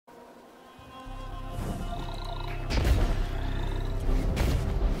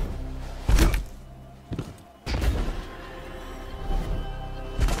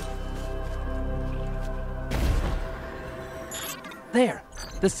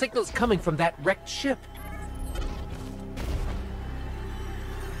The signal's coming from that wrecked ship.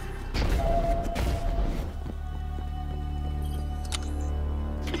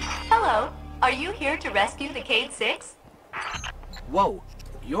 Hello. Are you here to rescue the Cade 6? Whoa,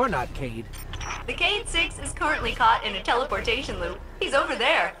 you're not Cade. The Cade 6 is currently caught in a teleportation loop. He's over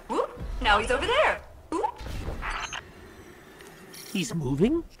there. Whoop. Now he's over there. Whoop. He's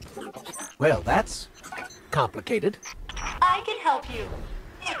moving? Well, that's complicated. I can help you.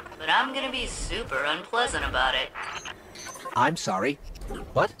 But I'm gonna be super unpleasant about it. I'm sorry.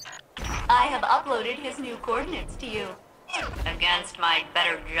 What? I have uploaded his new coordinates to you. Against my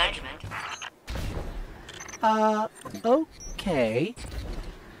better judgment. Okay.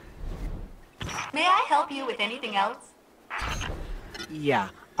 May I help you with anything else? Yeah,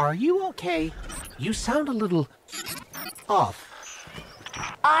 are you okay? You sound a little off.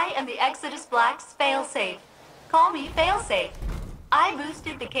 I am the Exodus Black's failsafe. Call me failsafe. I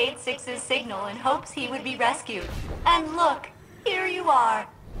boosted the Cade 6's signal in hopes he would be rescued. And look, here you are.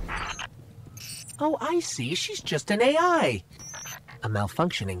 Oh, I see. She's just an AI. A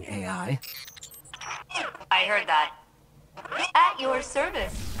malfunctioning AI. I heard that. At your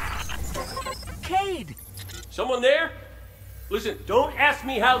service. Cade! Someone there? Listen, don't ask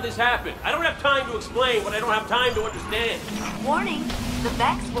me how this happened. I don't have time to explain what I don't have time to understand. Warning, the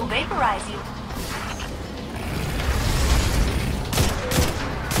Vex will vaporize you.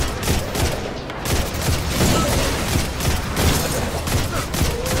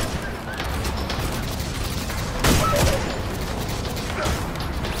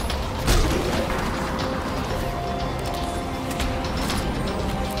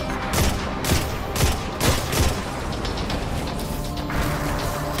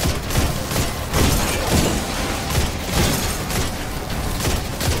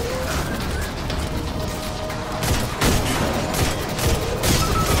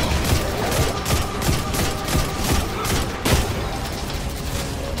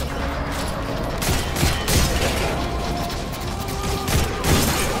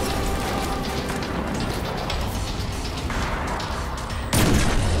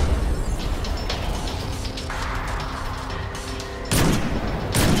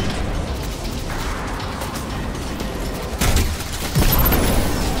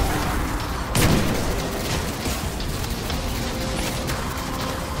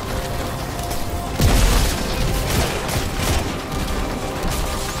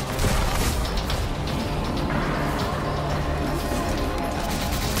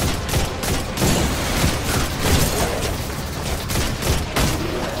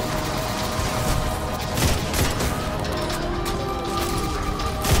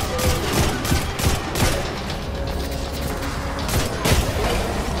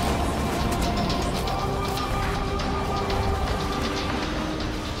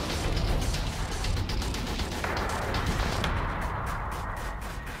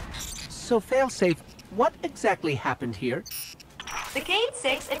 So, failsafe, what exactly happened here? The Cade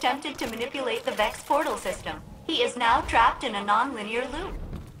 6 attempted to manipulate the Vex portal system. He is now trapped in a non-linear loop.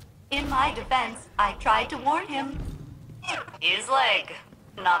 In my defense, I tried to warn him. He's like,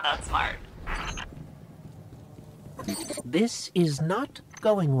 not that smart. This is not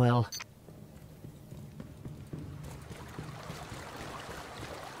going well.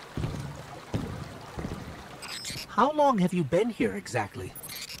 How long have you been here exactly?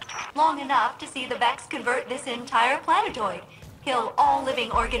 Long enough to see the Vex convert this entire planetoid, kill all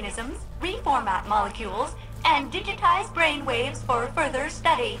living organisms, reformat molecules, and digitize brainwaves for further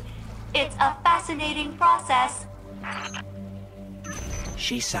study. It's a fascinating process.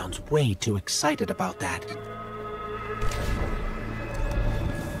 She sounds way too excited about that.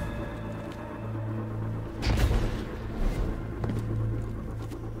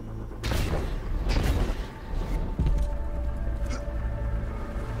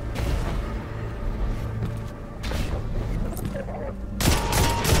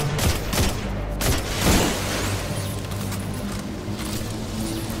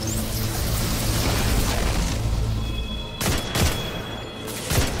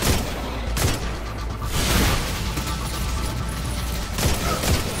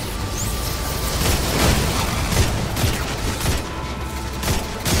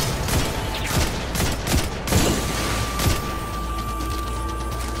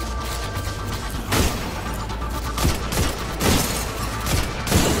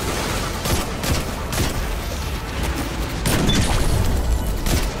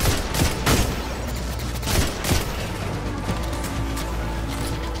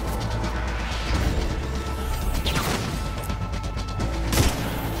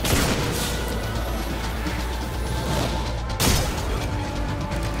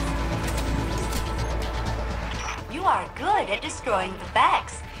 are good at destroying the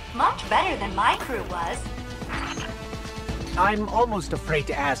Vex. Much better than my crew was. I'm almost afraid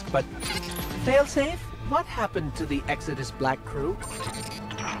to ask, but failsafe, what happened to the Exodus Black crew?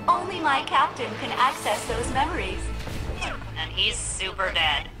 Only my captain can access those memories. And he's super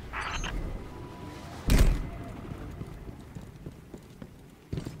dead.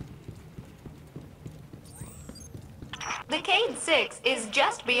 The Cade 6 is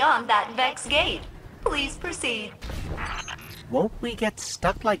just beyond that Vex gate. Please proceed. Won't we get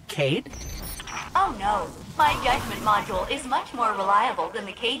stuck like Cade? Oh no, my judgment module is much more reliable than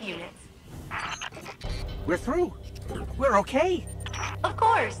the Cade units. We're through. We're okay. Of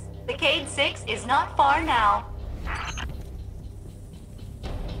course, the Cade 6 is not far now.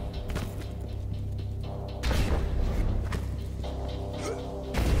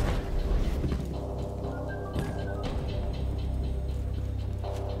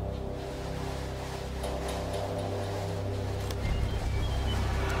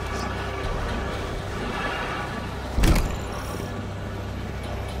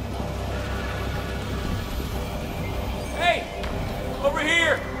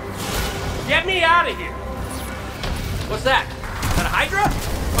 Get me out of here! What's that? Is that a Hydra?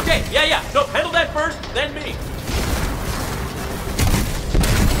 Okay, yeah. No, handle that first, then me.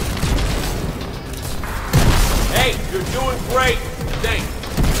 Hey, you're doing great. Thanks.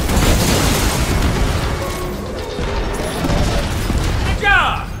 Good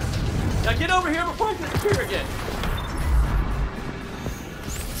job! Now get over here before I disappear again.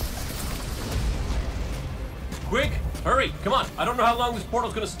 Quick, hurry, come on. I don't know how long this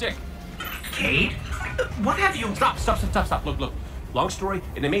portal's gonna stick. Cade? What have you... Stop. Look. Long story,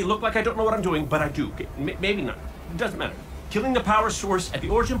 and it may look like I don't know what I'm doing, but I do. Okay? Maybe not. It doesn't matter. Killing the power source at the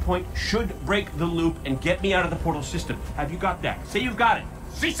origin point should break the loop and get me out of the portal system. Have you got that? Say you've got it.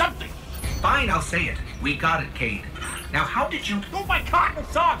 Say something! Fine, I'll say it. We got it, Cade. Now, how did you... Oh my cotton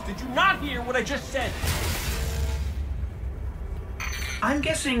socks! Did you not hear what I just said? I'm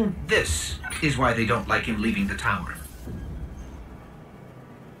guessing this is why they don't like him leaving the tower.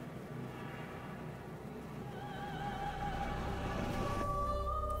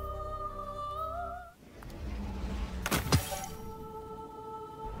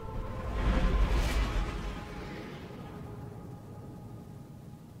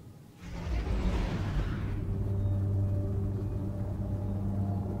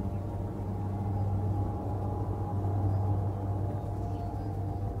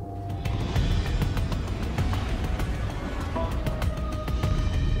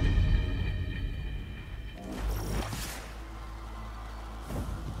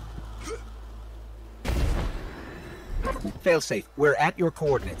 Failsafe, we're at your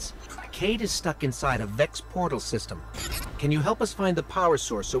coordinates. Cade is stuck inside a Vex portal system. Can you help us find the power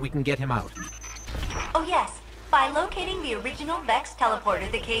source so we can get him out? Oh yes, by locating the original Vex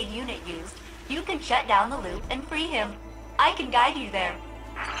teleporter the Cade unit used, you can shut down the loop and free him. I can guide you there.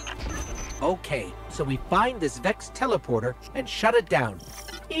 Okay, so we find this Vex teleporter and shut it down.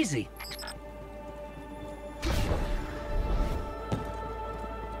 Easy.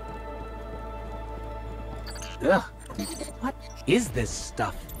 Ugh. What is this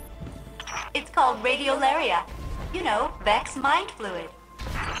stuff? It's called radiolaria. You know, Vex mind fluid.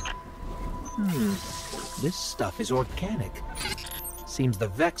 This stuff is organic. Seems the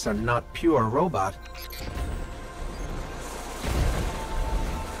Vex are not pure robot.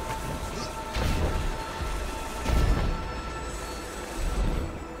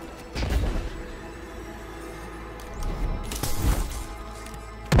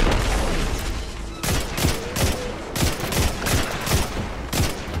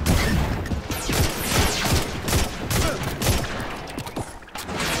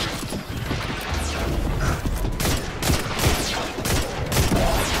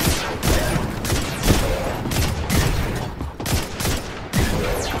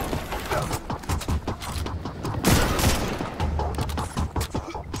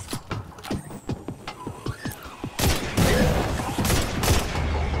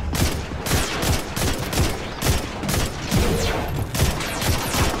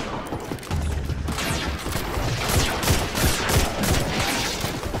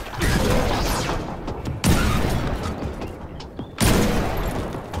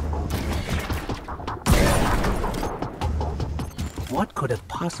 What could have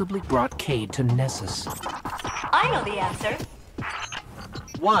possibly brought Cade to Nessus? I know the answer.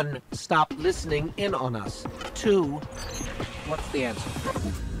 1, stop listening in on us. 2, what's the answer?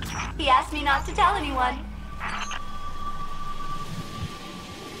 He asked me not to tell anyone.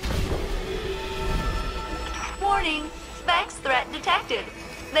 Warning, Vex threat detected.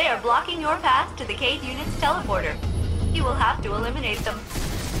 They are blocking your path to the Cade unit's teleporter. You will have to eliminate them.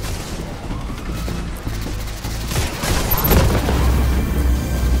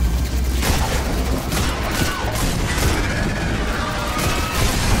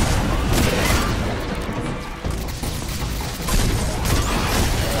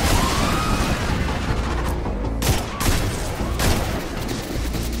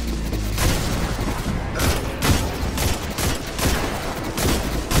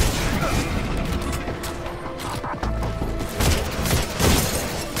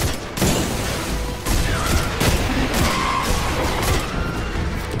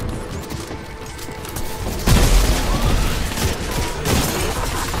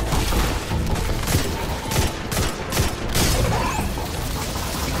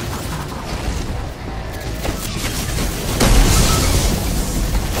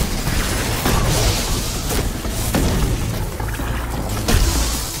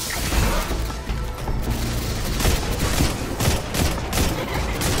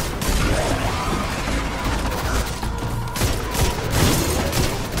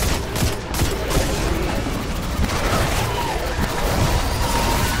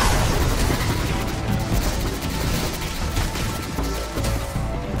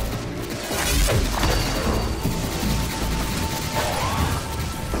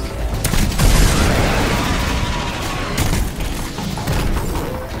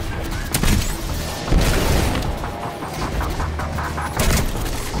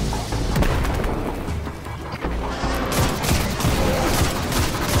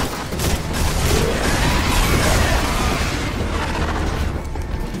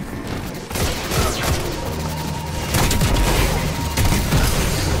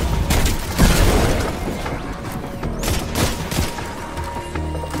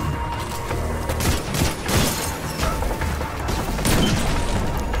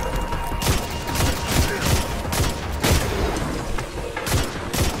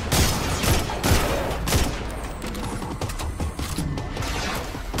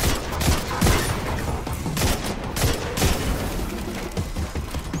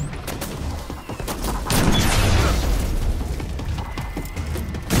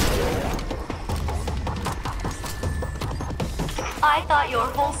 I thought your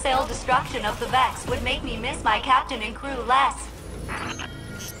wholesale destruction of the Vex would make me miss my captain and crew less.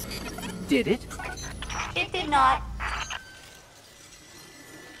 Did it? It did not.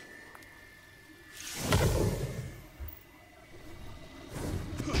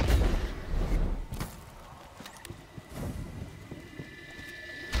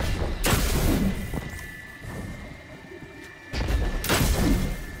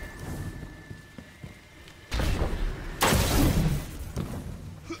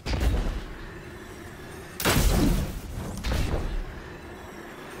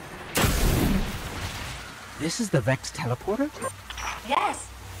 This is the Vex teleporter? Yes,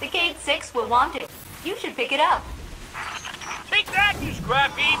 the Cade 6 will want it. You should pick it up. Take that, you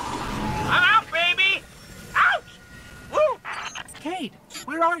scrappy! I'm out, baby! Out! Woo! Cade,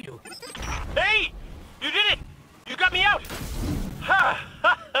 where are you? Hey! You did it! You got me out! Ha!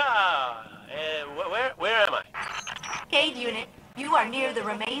 Ha! Ha! Where am I? Cade unit, you are near the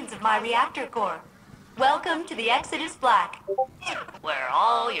remains of my reactor core. Welcome to the Exodus Black, where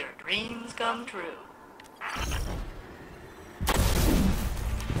all your dreams come true.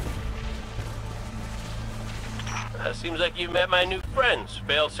 Seems like you've met my new friends,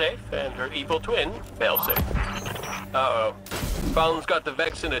 Failsafe, and her evil twin, Failsafe. Uh-oh. Colin's got the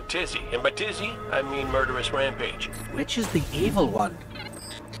Vex in a tizzy, and by tizzy, I mean murderous rampage. Which is the evil one?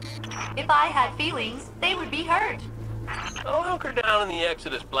 If I had feelings, they would be hurt. I'll hunker down in the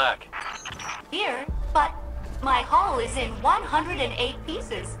Exodus Black. Here, but my hull is in 108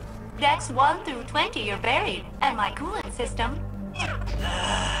 pieces. Decks 1 through 20 are buried, and my coolant system...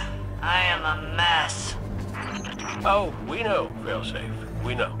 I am a mess. Oh, we know, Failsafe.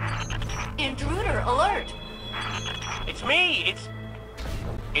 We know. Intruder alert! It's me!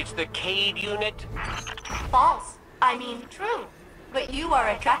 It's the Cade unit. False. I mean true. But you are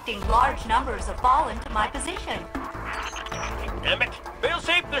attracting large numbers of fallen to my position. Damn it!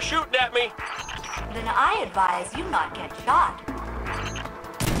 Failsafe, they're shooting at me! Then I advise you not get shot.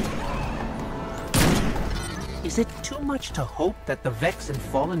 Is it too much to hope that the Vex and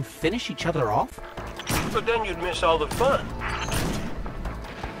Fallen finish each other off? But then you'd miss all the fun.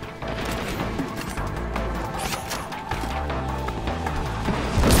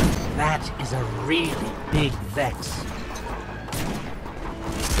 That is a really big Vex.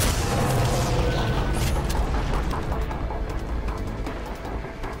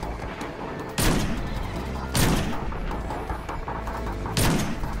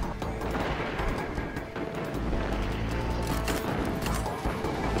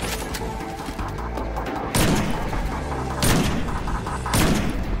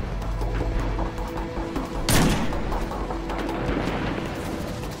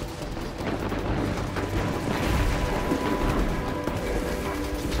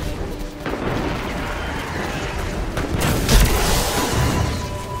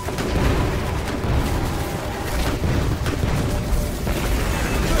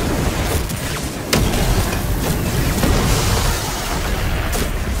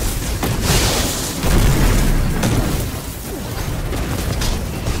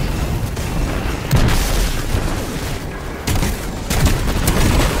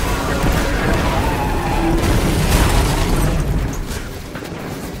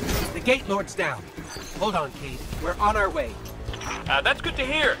 gate lord's down. Hold on, Cade. We're on our way. That's good to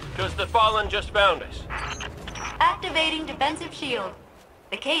hear, because the Fallen just found us. Activating defensive shield.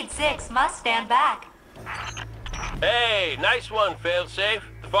 The Cade 6 must stand back. Hey, nice one, failsafe.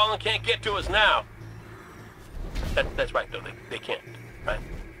 The Fallen can't get to us now. That's right, though. They can't, right?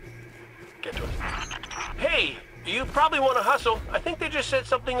 Get to us. Hey, you probably want to hustle. I think they just said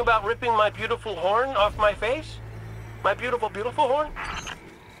something about ripping my beautiful horn off my face. My beautiful, beautiful horn?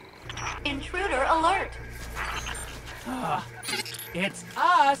 Intruder alert. It's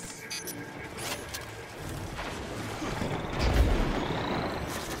us!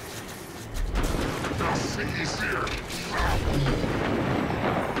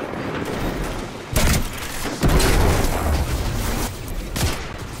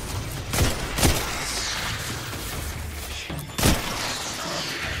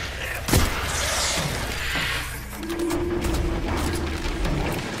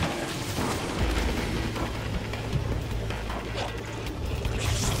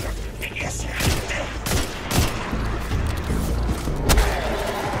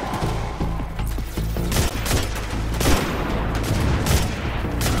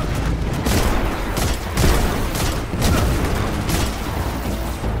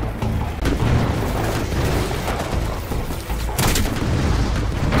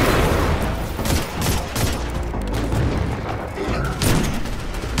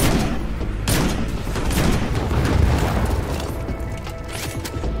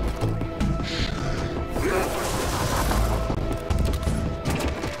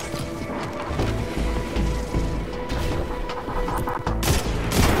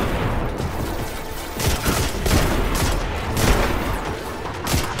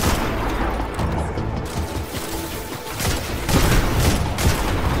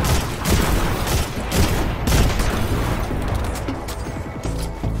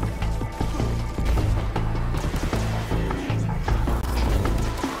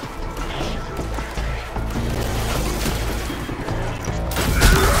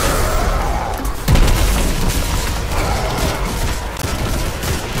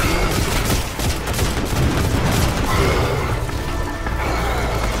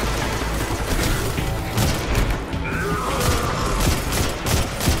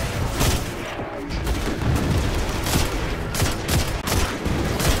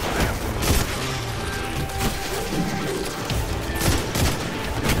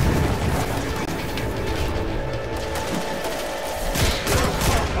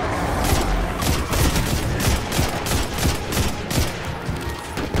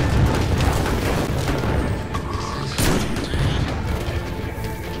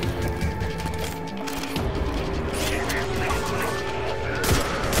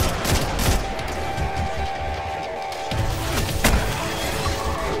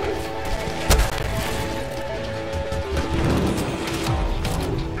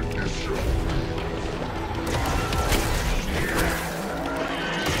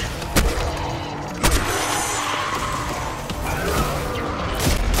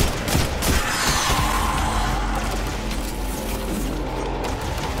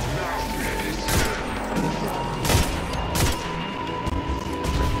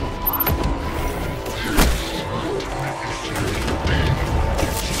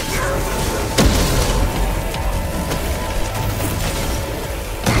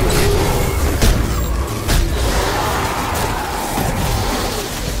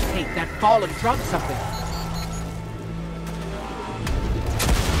 Fall and drop something.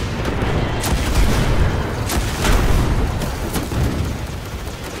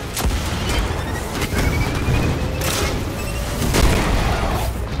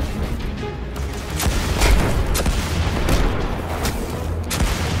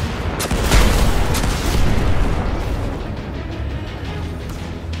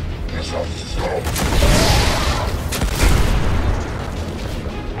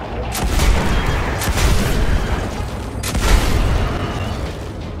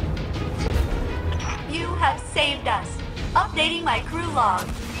 Saved us. Updating my crew log.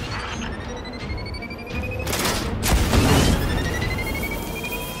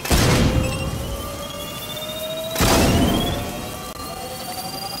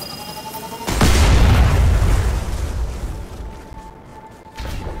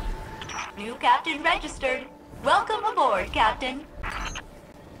 New captain registered. Welcome aboard, Captain.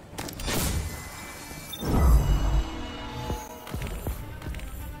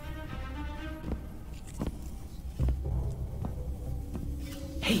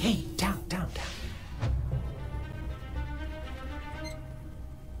 Hey, down.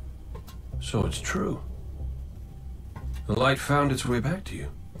 So it's true. The light found its way back to you.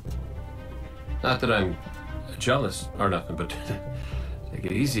 Not that I'm jealous or nothing, but take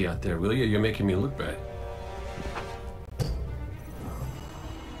it easy out there, will you? You're making me look bad.